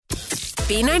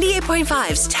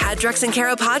B98.5's Tad, Drex, and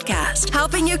Kara podcast,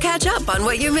 helping you catch up on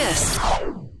what you missed.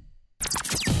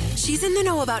 She's in the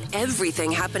know about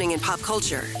everything happening in pop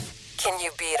culture. Can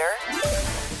you beat her?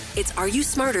 It's Are You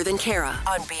Smarter Than Kara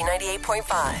on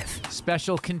B98.5.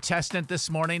 Special contestant this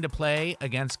morning to play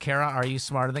against Kara. Are You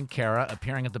Smarter Than Kara?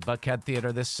 Appearing at the Buckhead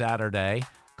Theatre this Saturday,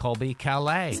 Colbie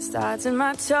Callait. Starts in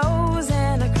my toes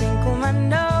and I crinkle my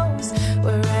nose.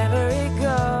 Wherever it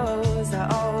goes, I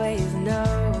always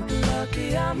know.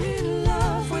 Lucky I'm in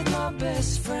love with my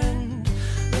best friend.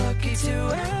 Lucky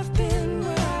to have been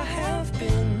where I have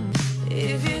been.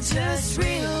 If you just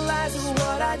realize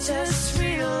what I just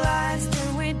realized,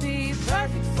 then we'd be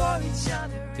perfect for each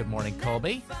other. Good morning,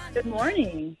 Colbie. Good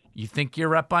morning. You think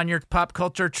you're up on your pop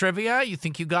culture trivia? You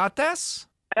think you got this?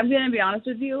 I'm going to be honest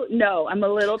with you. No, I'm a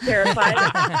little terrified.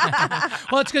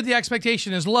 Well, it's good the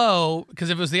expectation is low, because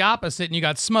if it was the opposite and you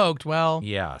got smoked, well...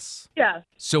 Yes. Yeah.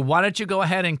 So why don't you go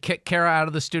ahead and kick Kara out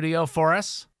of the studio for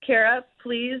us? Kara,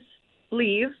 please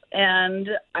leave, and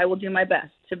I will do my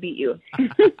best to beat you.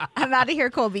 I'm out of here,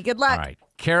 Colbie. Good luck. All right.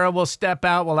 Kara will step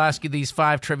out. We'll ask you these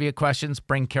 5 trivia questions.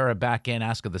 Bring Kara back in.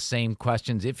 Ask her the same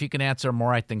questions. If you can answer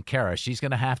more right than Kara, she's going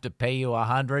to have to pay you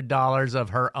 $100 of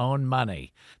her own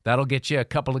money. That'll get you a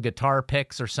couple of guitar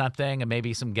picks or something and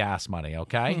maybe some gas money,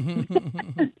 okay?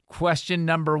 Question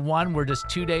number 1. We're just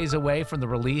 2 days away from the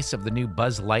release of the new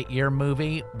Buzz Lightyear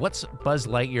movie. What's Buzz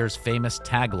Lightyear's famous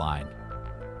tagline?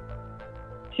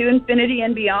 To infinity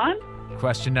and beyond?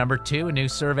 Question number 2, a new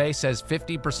survey says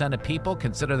 50% of people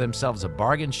consider themselves a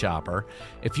bargain shopper.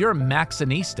 If you're a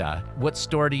Maxinista, what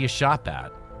store do you shop at?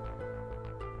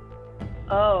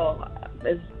 Oh,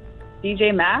 is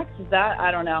DJ Maxx? Is that?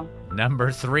 I don't know.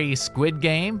 Number 3, Squid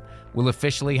Game will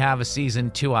officially have a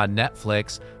season 2 on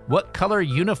Netflix. What color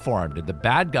uniform did the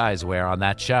bad guys wear on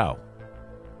that show?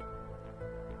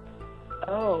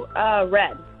 Oh,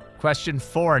 red. Question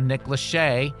 4, Nick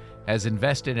Lachey has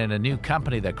invested in a new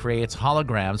company that creates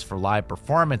holograms for live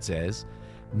performances.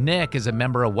 Nick is a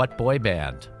member of what boy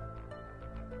band?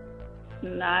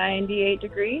 98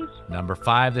 degrees. Number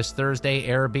 5, this Thursday,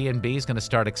 Airbnb is going to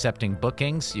start accepting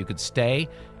bookings. You could stay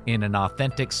in an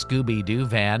authentic Scooby-Doo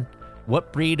van.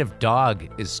 What breed of dog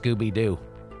is Scooby-Doo?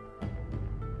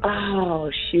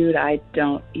 Oh, shoot. I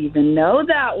don't even know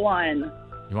that one.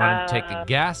 You want to take a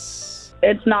guess?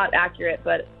 It's not accurate,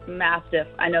 but Mastiff.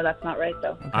 I know that's not right,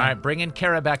 though. All right, bringing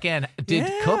Kara back in. Did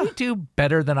Colbie do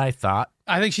better than I thought?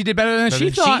 I think she did better than she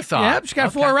thought. Yep, she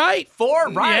got 4 right. 4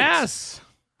 right. Yes.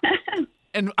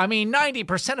 And, I mean,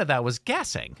 90% of that was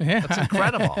guessing. Yeah. That's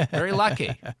incredible. Very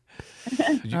lucky.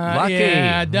 Lucky.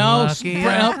 Yeah, no. Lucky.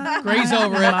 Graze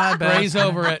over it. Graze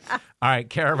over it. All right,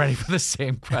 Kara, ready for the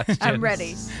same question? I'm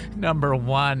ready. Number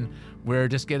 1, we're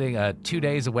just getting 2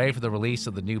 days away from the release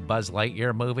of the new Buzz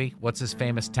Lightyear movie. What's his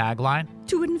famous tagline?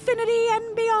 To infinity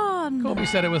and beyond. Colbie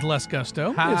said it with less gusto.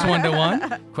 It's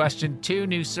 1-1. Question 2,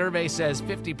 new survey says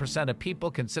 50% of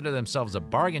people consider themselves a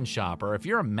bargain shopper. If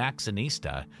you're a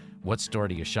Maxinista, what store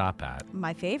do you shop at?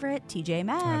 My favorite, TJ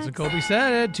Maxx. That's what Colbie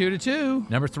said.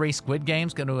 2-2. Number 3, Squid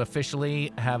Game's going to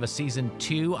officially have a season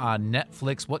 2 on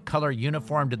Netflix. What color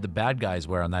uniform did the bad guys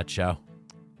wear on that show?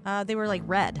 They were like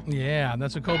red. Yeah,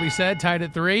 that's what Colbie said. Tied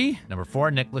at 3. Number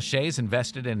 4, Nick Lachey's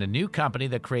invested in a new company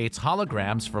that creates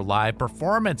holograms for live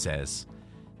performances.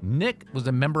 Nick was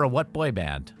a member of what boy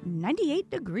band?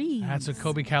 98 degrees. That's what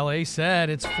Colbie Callait said.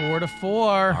 It's 4-4.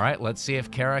 All right, let's see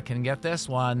if Kara can get this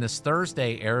one. This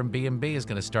Thursday, Airbnb is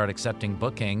going to start accepting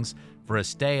bookings for a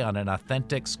stay on an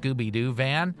authentic Scooby-Doo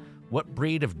van. What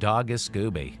breed of dog is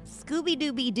Scooby?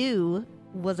 Scooby-Dooby-Doo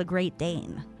was a Great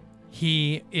Dane.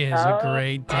 He is a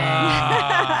Great Dane.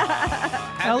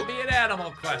 Had to be an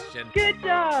animal question. Good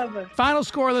job. Final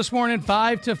score this morning,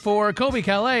 5-4. Colbie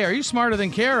Callait, are you smarter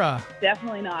than Kara?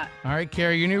 Definitely not. All right,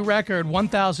 Kara, your new record,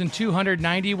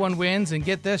 1,291 wins. And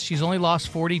get this, she's only lost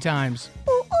 40 times.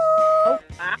 Oh,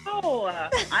 wow.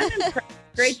 I'm impressed.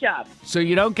 Great job. So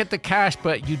you don't get the cash,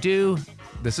 but you do,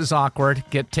 this is awkward,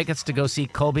 get tickets to go see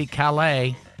Colbie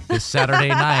Callait this Saturday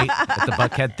night at the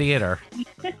Buckhead Theatre.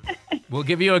 We'll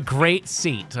give you a great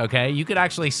seat, okay? You could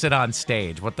actually sit on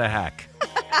stage. What the heck?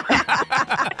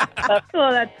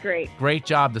 Oh, that's great. Great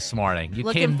job this morning. You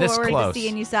Looking came this forward close. to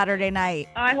seeing you Saturday night.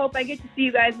 I hope I get to see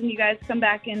you guys when you guys come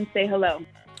back and say hello.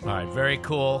 All right, very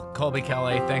cool. Colbie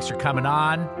Callait, thanks for coming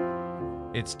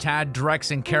on. It's Tad,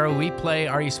 Drex, and Kara. We play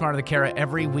Are You Smarter Than Kara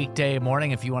every weekday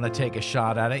morning. If you want to take a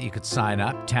shot at it, you could sign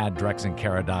up,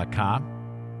 taddrexandkara.com.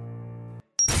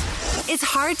 It's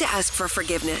hard to ask for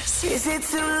forgiveness. Is it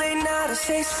too late now to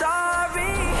say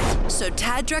sorry? So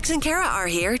Tad, Drex, and Kara are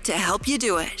here to help you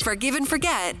do it. Forgive and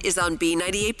Forget is on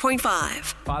B98.5.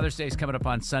 Father's Day is coming up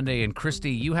on Sunday, and Christy,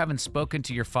 you haven't spoken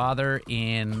to your father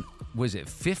in, was it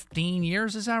 15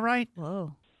 years? Is that right?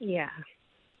 Whoa. Yeah.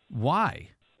 Why?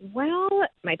 Well,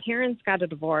 my parents got a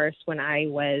divorce when I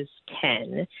was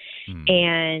 10.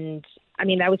 And, I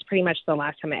mean, that was pretty much the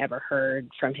last time I ever heard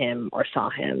from him or saw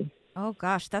him. Oh,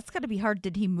 gosh. That's got to be hard.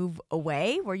 Did he move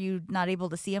away? Were you not able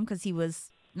to see him because he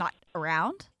was not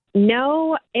around?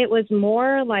 No, it was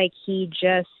more like he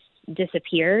just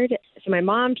disappeared. So my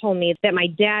mom told me that my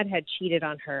dad had cheated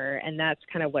on her, and that's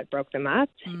kind of what broke them up.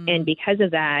 And because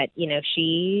of that, you know,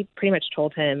 she pretty much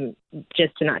told him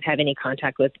just to not have any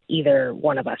contact with either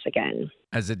one of us again.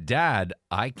 As a dad,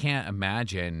 I can't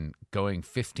imagine going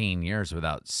 15 years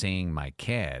without seeing my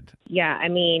kid. Yeah, I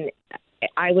mean,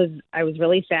 I was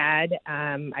really sad.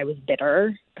 I was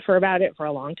bitter about it for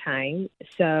a long time.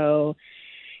 So,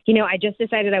 you know, I just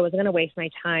decided I wasn't going to waste my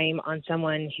time on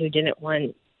someone who didn't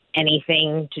want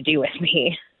anything to do with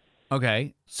me.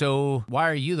 Okay, so why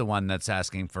are you the one that's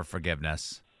asking for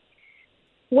forgiveness?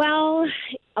 Well,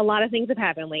 a lot of things have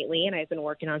happened lately, and I've been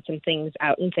working on some things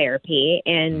out in therapy,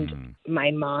 and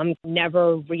my mom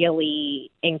never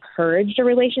really encouraged a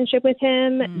relationship with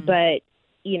him. But,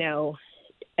 you know,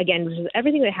 again,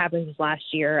 everything that happened this last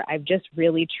year, I've just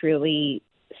really, truly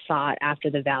sought after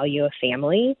the value of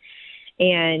family.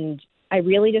 And I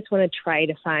really just want to try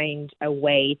to find a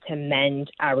way to mend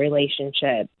our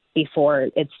relationship before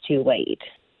it's too late.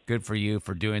 Good for you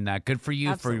for doing that. Good for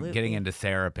you for getting into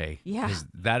therapy. Yeah. 'Cause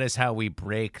that is how we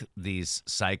break these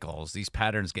cycles. These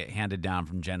patterns get handed down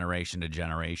from generation to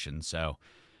generation. So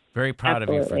very proud of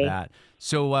you for that.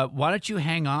 So why don't you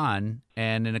hang on,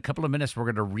 and in a couple of minutes, we're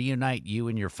going to reunite you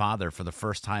and your father for the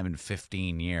first time in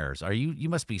 15 years. You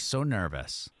must be so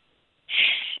nervous.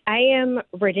 I am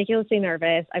ridiculously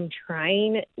nervous. I'm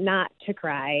trying not to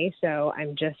cry, so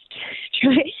I'm just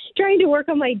trying to work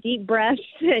on my deep breaths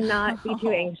and not be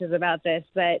too anxious about this.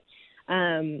 But,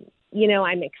 you know,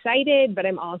 I'm excited, but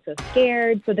I'm also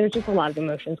scared. So there's just a lot of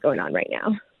emotions going on right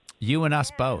now. You and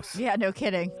us both. Yeah, no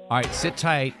kidding. All right, sit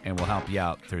tight, and we'll help you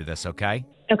out through this, okay?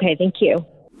 Okay, thank you.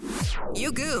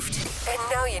 You goofed, and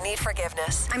now you need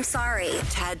forgiveness. I'm sorry.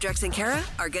 Tad, Drex, and Kara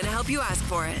are going to help you ask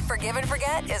for it. Forgive and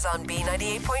Forget is on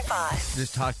B98.5.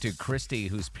 Just talked to Christy,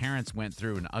 whose parents went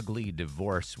through an ugly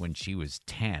divorce when she was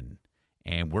 10.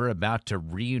 And we're about to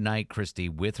reunite Christy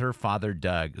with her father,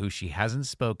 Doug, who she hasn't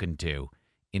spoken to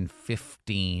in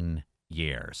 15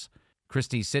 years.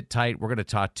 Christy, sit tight. We're going to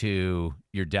talk to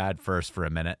your dad first for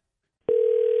a minute.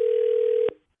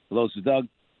 Hello, this is Doug.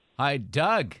 Hi,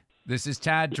 Doug. This is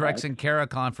Tad, Drex, and Kara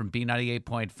calling from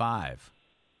B98.5.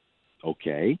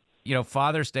 Okay. You know,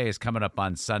 Father's Day is coming up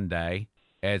on Sunday,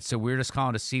 and so we're just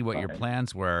calling to see what your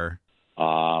plans were.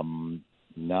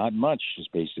 Not much.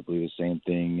 Just basically the same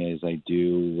thing as I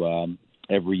do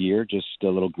every year, just a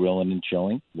little grilling and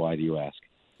chilling. Why do you ask?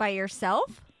 By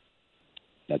yourself?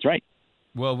 That's right.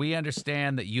 Well, we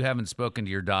understand that you haven't spoken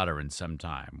to your daughter in some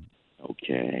time.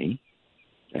 Okay.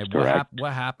 That's And correct.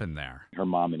 what happened there? Her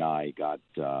mom and I got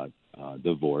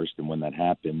divorced, and when that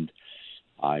happened,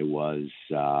 I was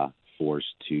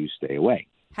forced to stay away.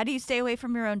 How do you stay away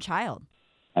from your own child?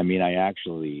 I mean, I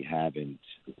actually haven't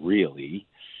really.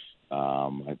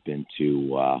 I've been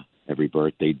to every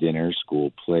birthday dinner,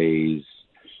 school plays,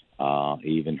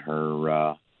 even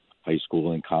her high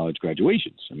school and college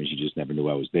graduations. I mean, she just never knew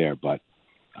I was there, but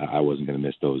I wasn't going to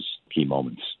miss those key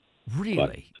moments.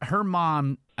 Really? Her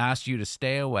mom asked you to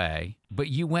stay away, but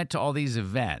you went to all these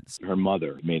events. Her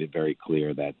mother made it very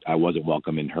clear that I wasn't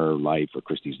welcome in her life or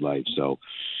Christy's life. So,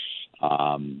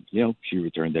 you know, she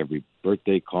returned every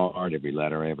birthday card, every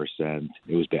letter I ever sent.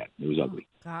 It was bad. It was ugly.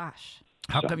 Gosh.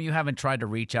 How come you haven't tried to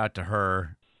reach out to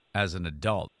her as an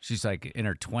adult? She's like in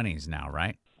her 20s now,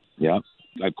 right? Yeah.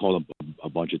 I called a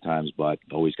bunch of times, but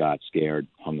always got scared,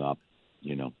 hung up.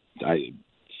 You know, I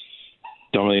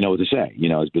don't really know what to say. You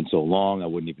know, it's been so long, I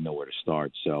wouldn't even know where to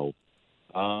start. So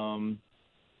I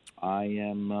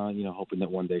am, you know, hoping that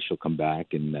one day she'll come back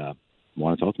and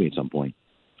want to talk to me at some point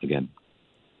again.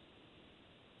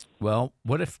 Well,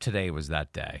 what if today was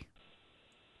that day?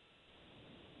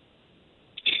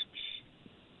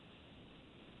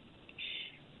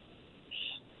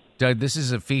 Doug, this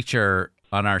is a feature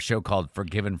on our show called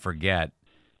Forgive and Forget.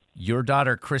 Your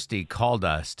daughter, Christy, called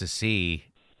us to see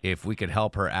if we could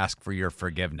help her ask for your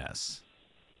forgiveness.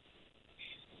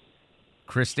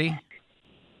 Christy?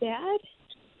 Dad?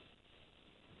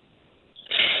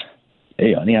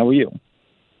 Hey, honey, how are you?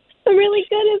 I'm really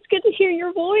good. It's good to hear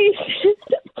your voice.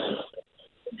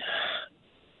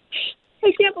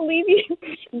 I can't believe you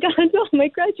gone to all my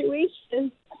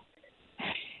graduation.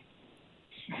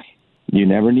 You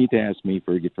never need to ask me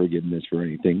for forgiveness for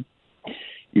anything.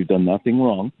 You've done nothing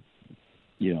wrong.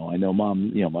 I know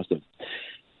Mom, must have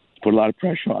put a lot of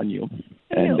pressure on you.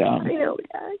 I know,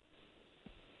 Dad.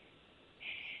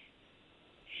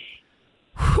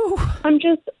 I'm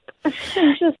just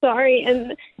sorry,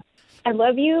 and I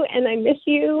love you, and I miss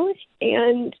you,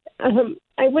 and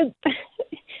I'd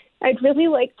really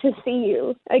like to see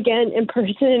you again in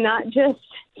person, and not just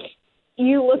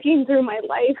you looking through my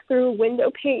life through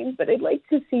window panes, but I'd like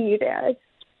to see you, Dad.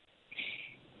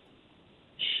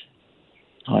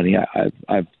 Honey,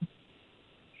 I've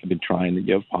been trying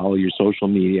to follow your social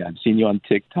media. I've seen you on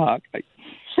TikTok. I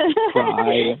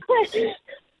cry.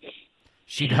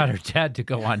 She got her dad to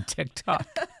go on TikTok.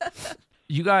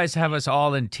 You guys have us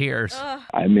all in tears.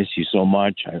 I miss you so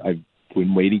much. I've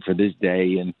been waiting for this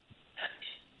day, and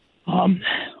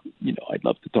I'd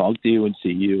love to talk to you and see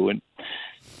you, and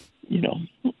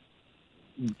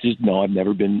just know I've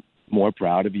never been more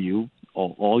proud of you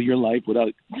all your life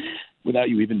without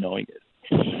you even knowing it.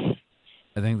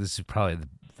 I think this is probably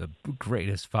the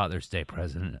greatest Father's Day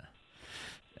present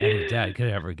any dad could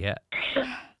ever get.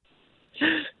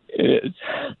 It is.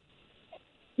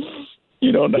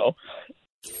 You don't know.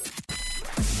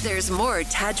 There's more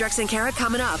Tad, Drex, and Kara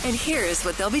coming up, and here's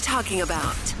what they'll be talking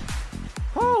about.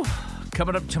 Whew.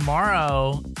 Coming up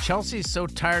tomorrow, Chelsea's so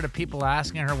tired of people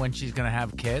asking her when she's going to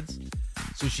have kids,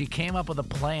 so she came up with a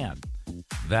plan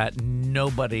that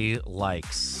nobody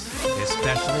likes,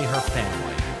 especially her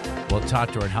family. We'll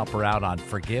talk to her and help her out on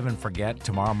Forgive and Forget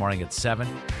tomorrow morning at 7.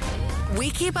 We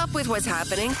keep up with what's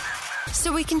happening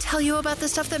so we can tell you about the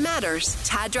stuff that matters.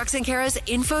 Tad, Drex, and Kara's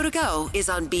Info to Go is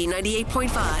on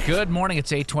B98.5. Good morning.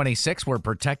 It's 8:26. We're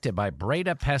protected by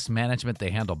Breda Pest Management.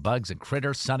 They handle bugs and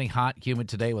critters. Sunny, hot, humid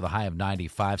today with a high of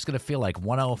 95. It's going to feel like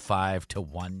 105 to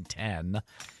 110.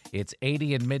 It's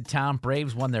 80 in Midtown.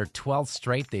 Braves won their 12th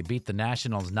straight. They beat the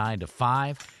Nationals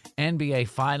 9-5. NBA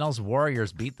Finals.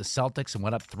 Warriors beat the Celtics and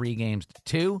went up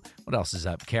 3-2. What else is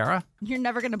up, Kara? You're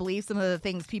never going to believe some of the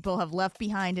things people have left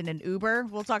behind in an Uber.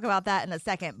 We'll talk about that in a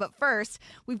second. But first,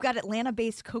 we've got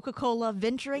Atlanta-based Coca-Cola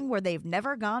venturing where they've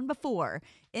never gone before,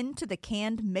 into the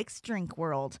canned mixed drink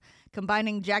world.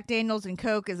 Combining Jack Daniels and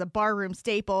Coke is a barroom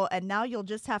staple, and now you'll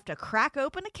just have to crack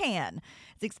open a can.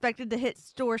 It's expected to hit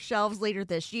store shelves later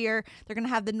this year. They're going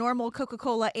to have the normal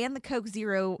Coca-Cola and the Coke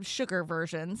Zero sugar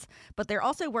versions, but they're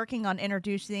also working on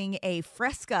introducing a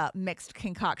Fresca mixed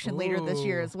concoction later this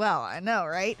year as well. I know,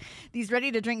 right? These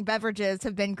ready-to-drink beverages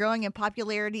have been growing in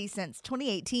popularity since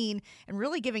 2018 and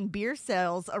really giving beer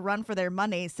sales a run for their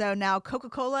money. So now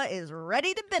Coca-Cola is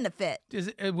ready to benefit.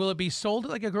 Will it be sold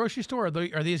at like a grocery store, or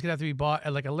are these going to have to be bought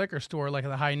at like a liquor store like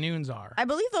the High Noons are? I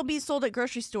believe they'll be sold at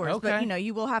grocery stores, okay. But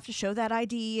you will have to show that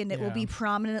ID, and it will be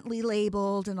prominently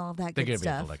labeled and all of that They're good going to be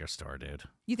at stuff. the liquor store, dude.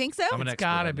 You think so? I'm an It's expert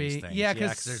gotta on these be. things. Yeah,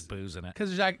 because there's booze in it.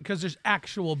 Because there's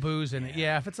actual booze in it.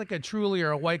 Yeah, if it's like a Truly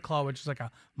or a White Claw, which is like a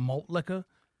malt liquor,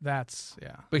 that's,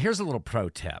 yeah. But here's a little pro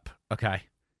tip, okay?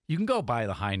 You can go buy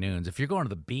the High Noons if you're going to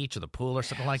the beach or the pool or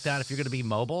something like that, if you're going to be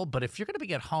mobile. But if you're going to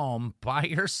be at home, buy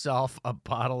yourself a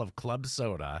bottle of club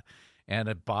soda and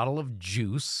a bottle of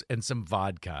juice and some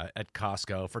vodka at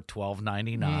Costco for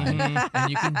 $12.99. And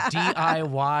you can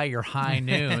DIY your High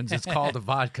Noons. It's called a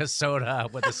vodka soda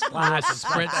with a splash of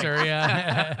Spritzer,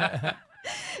 yeah.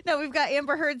 No, we've got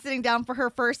Amber Heard sitting down for her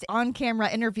first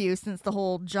on-camera interview since the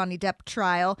whole Johnny Depp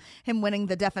trial, him winning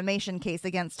the defamation case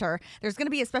against her. There's going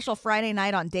to be a special Friday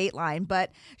night on Dateline,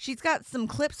 but she's got some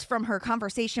clips from her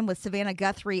conversation with Savannah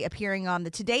Guthrie appearing on the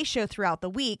Today Show throughout the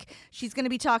week. She's going to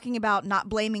be talking about not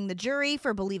blaming the jury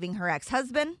for believing her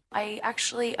ex-husband. I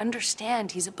actually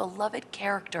understand he's a beloved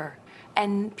character,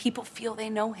 and people feel they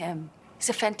know him. He's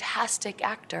a fantastic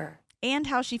actor. And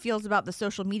how she feels about the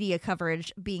social media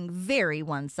coverage being very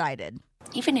one-sided.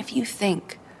 Even if you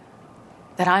think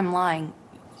that I'm lying,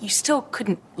 you still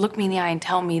couldn't look me in the eye and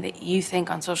tell me that you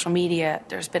think on social media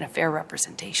there's been a fair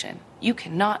representation. You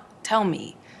cannot tell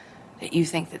me that you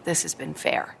think that this has been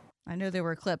fair. I know there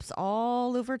were clips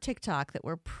all over TikTok that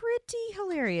were pretty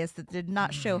hilarious that did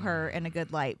not show her in a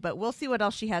good light. But we'll see what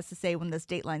else she has to say when this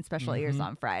Dateline special airs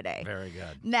on Friday. Very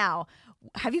good. Now,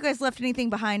 have you guys left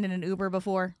anything behind in an Uber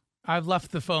before? I've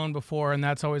left the phone before, and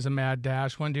that's always a mad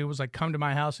dash. One dude was like, "Come to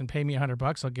my house and pay me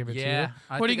 $100. I'll give it to you."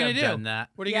 What are you going to do? Done that.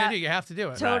 What are you going to do? You have to do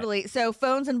it. Totally. So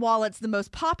phones and wallets, the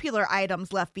most popular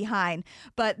items left behind.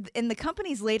 But in the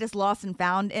company's latest lost and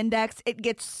found index, it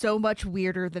gets so much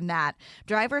weirder than that.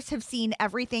 Drivers have seen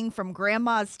everything from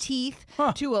grandma's teeth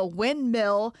to a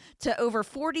windmill to over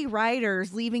 40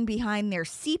 riders leaving behind their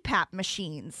CPAP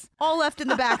machines, all left in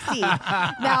the back seat.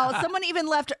 Now, someone even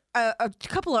left a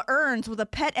couple of urns with a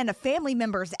pet and a family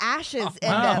member's ashes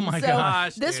in oh them. my so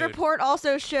gosh, this dude. report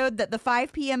also showed that the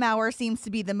 5 p.m. hour seems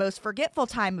to be the most forgetful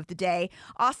time of the day.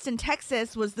 Austin,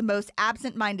 Texas was the most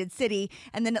absent-minded city,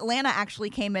 and then Atlanta actually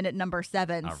came in at number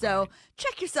 7. All so right.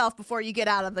 check yourself before you get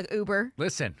out of the Uber.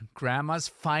 Listen, Grandma's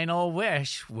final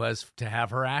wish was to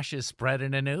have her ashes spread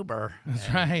in an Uber. That's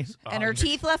right. And her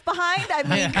teeth left behind? I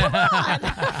mean, come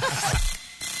on.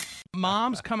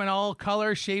 Moms come in all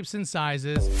colors, shapes, and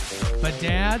sizes, but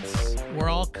dads, we're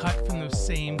all cut from the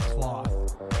same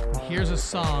cloth. And here's a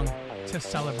song to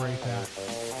celebrate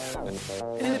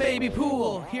that. In the baby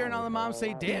pool, hearing all the moms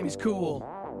say, damn, he's cool.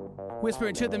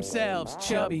 Whispering to themselves,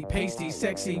 chubby, pasty,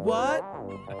 sexy, what?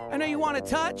 I know you want to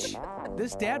touch.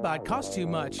 This dad bod costs too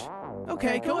much.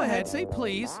 Okay, go ahead, say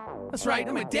please. That's right,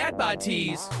 I'm a dad bod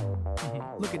tease.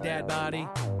 Look at dad body.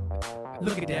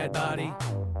 Look at dad body.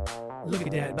 Look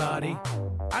at dad body.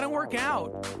 I don't work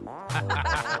out.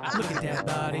 Look at dad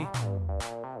body.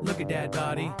 Look at dad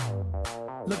body.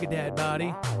 Look at dad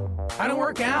body. I don't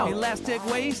work out. Elastic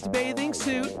waist bathing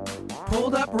suit.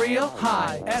 Pulled up real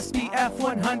high. SPF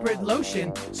 100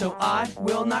 lotion, so I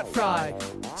will not fry.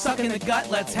 Suck in the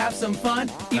gut, let's have some fun.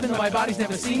 Even though my body's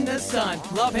never seen the sun.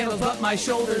 Love handles, but my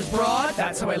shoulders broad.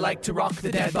 That's how I like to rock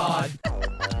the dad bod.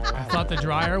 I thought the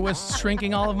dryer was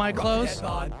shrinking all of my clothes.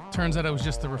 Turns out it was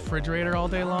just the refrigerator all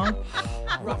day long.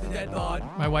 Rock the dead bod.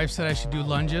 My wife said I should do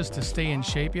lunges to stay in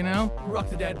shape, you know? Rock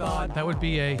the dead bod. That would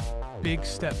be a big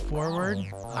step forward.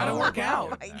 I don't work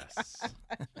out.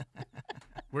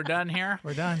 We're done here?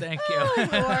 We're done. Thank you.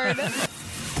 Lord.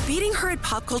 Beating her at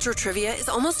pop culture trivia is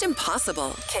almost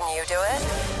impossible. Can you do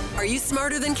it? Are You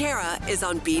Smarter Than Kara is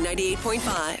on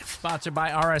B98.5. Sponsored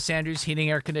by R.S. Andrews Heating,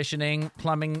 Air Conditioning,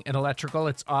 Plumbing, and Electrical.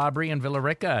 It's Aubrey and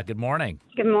Villarica. Good morning.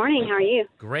 Good morning. How are you?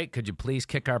 Great. Could you please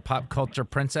kick our pop culture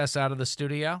princess out of the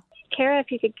studio? Kara,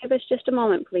 if you could give us just a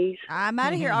moment, please. I'm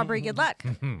out of here, Aubrey. Good luck.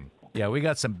 Yeah, we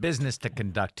got some business to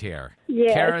conduct here.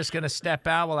 Yes. Kara's going to step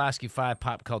out. We'll ask you 5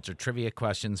 pop culture trivia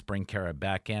questions. Bring Kara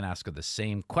back in. Ask her the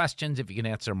same questions. If you can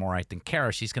answer more right than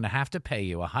Kara, she's going to have to pay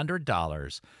you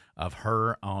 $100 of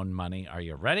her own money. Are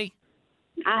you ready?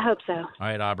 I hope so. All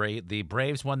right, Aubrey. The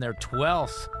Braves won their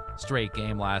 12th straight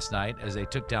game last night as they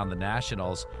took down the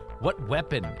Nationals. What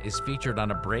weapon is featured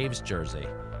on a Braves jersey?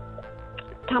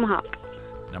 Tomahawk.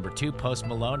 Number 2, Post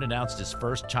Malone announced his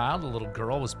first child. A little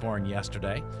girl was born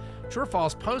yesterday. True or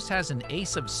false, Post has an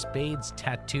Ace of Spades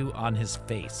tattoo on his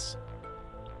face.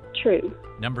 True.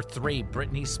 Number 3,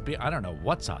 Britney Spears. I don't know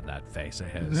what's on that face of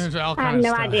his. There's all I have kind of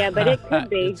no stuff. idea, but it could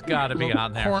be. It's got to be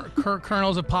on there.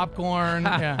 Kernels of popcorn.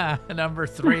 Yeah. Number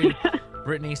 3,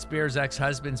 Britney Spears'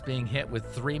 ex-husband's being hit with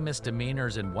 3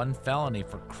 misdemeanors and 1 felony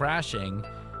for crashing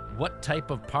what type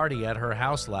of party at her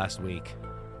house last week?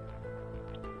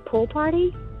 Pool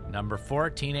party? Number 4,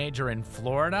 teenager in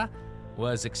Florida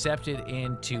was accepted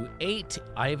into 8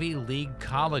 Ivy League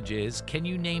colleges. Can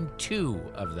you name 2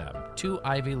 of them? 2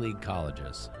 Ivy League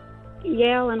colleges.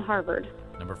 Yale and Harvard.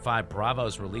 Number 5,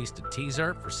 Bravo's released a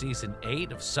teaser for season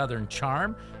 8 of Southern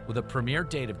Charm with a premiere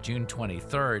date of June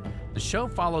 23rd. The show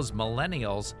follows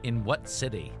millennials in what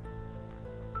city?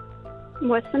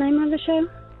 What's the name of the show?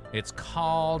 It's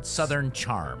called Southern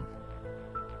Charm.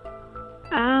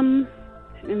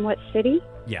 In what city?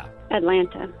 Yeah.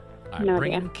 Atlanta. All right, No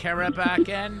bringing idea. Kara back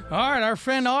in. All right, our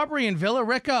friend Aubrey in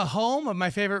Villarica, home of my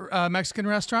favorite Mexican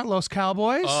restaurant, Los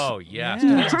Cowboys. Oh, yes. Yeah.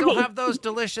 Do they still have those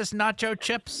delicious nacho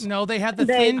chips? No, they had the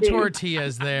They thin do.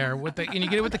 tortillas there, and you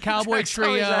get it with the cowboy Drex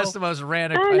always trio. asks the most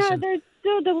random Oh, no, question. they're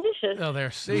still delicious. Oh,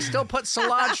 they're They still put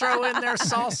cilantro in their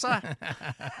salsa?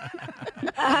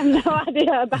 I have no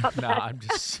idea about No, that. I'm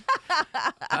just...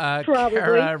 Probably.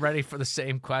 Kara, ready for the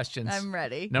same questions? I'm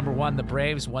ready. Number 1, the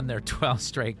Braves won their 12th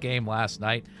straight game last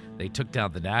night. They took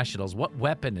down the Nationals. What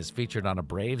weapon is featured on a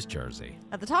Braves jersey?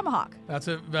 At the Tomahawk. That's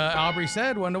what Aubrey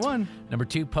said, 1-1. Number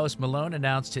 2, Post Malone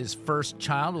announced his first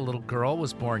child. A little girl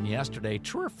was born yesterday.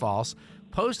 True or false,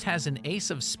 Post has an Ace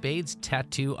of Spades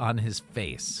tattoo on his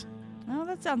face. Oh,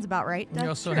 that sounds about right. He That's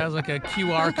also true. has like a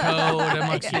QR code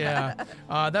amongst, yeah.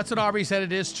 That's what Aubrey said.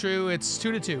 It is true. It's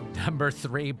 2-2. Number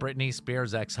 3, Britney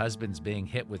Spears' ex-husband's being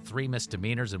hit with 3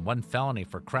 misdemeanors and 1 felony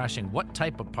for crashing what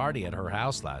type of party at her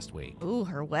house last week? Ooh,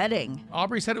 her wedding.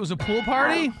 Aubrey said it was a pool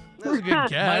party. That was a good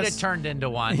guess. Might have turned into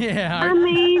one. Yeah. I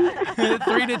mean,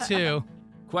 3-2.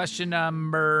 Question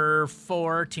number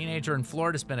 4, teenager in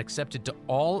Florida has been accepted to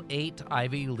all 8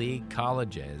 Ivy League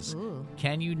colleges. Ooh.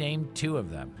 Can you name 2 of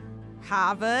them?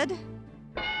 Harvard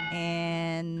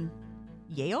and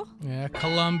Yale. Yeah,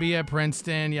 Columbia,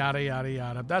 Princeton, yada, yada,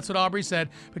 yada. That's what Aubrey said.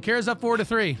 But Kara's up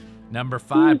 4-3. Number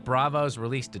 5, Bravo's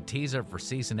released a teaser for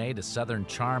Season 8 of Southern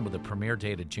Charm with a premiere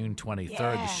date of June 23rd.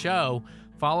 The show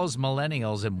follows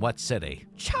millennials in what city?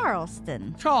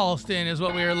 Charleston. Charleston is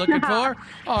what we were looking for.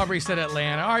 Aubrey said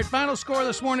Atlanta. All right, final score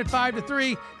this morning,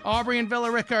 5-3. Aubrey and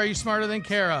Villarica, are you smarter than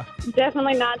Kara?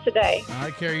 Definitely not today. All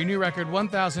right, Kara, your new record,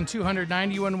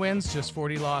 1,291 wins, just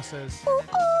 40 losses. Ooh,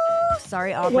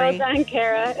 sorry, Aubrey. Well done,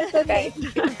 Kara. It's okay.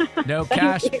 No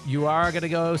cash. You are going to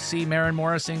go see Maren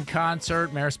Morris in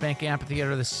concert, Marisbank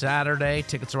Amphitheater this Saturday.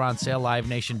 Tickets are on sale,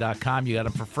 livenation.com. You got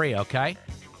them for free, okay?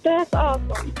 That's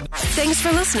awesome. Thanks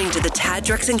for listening to the Tad,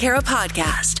 Drex, and Kara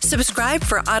podcast. Subscribe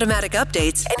for automatic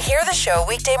updates and hear the show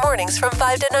weekday mornings from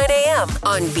 5 to 9 a.m.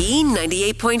 on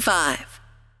B98.5.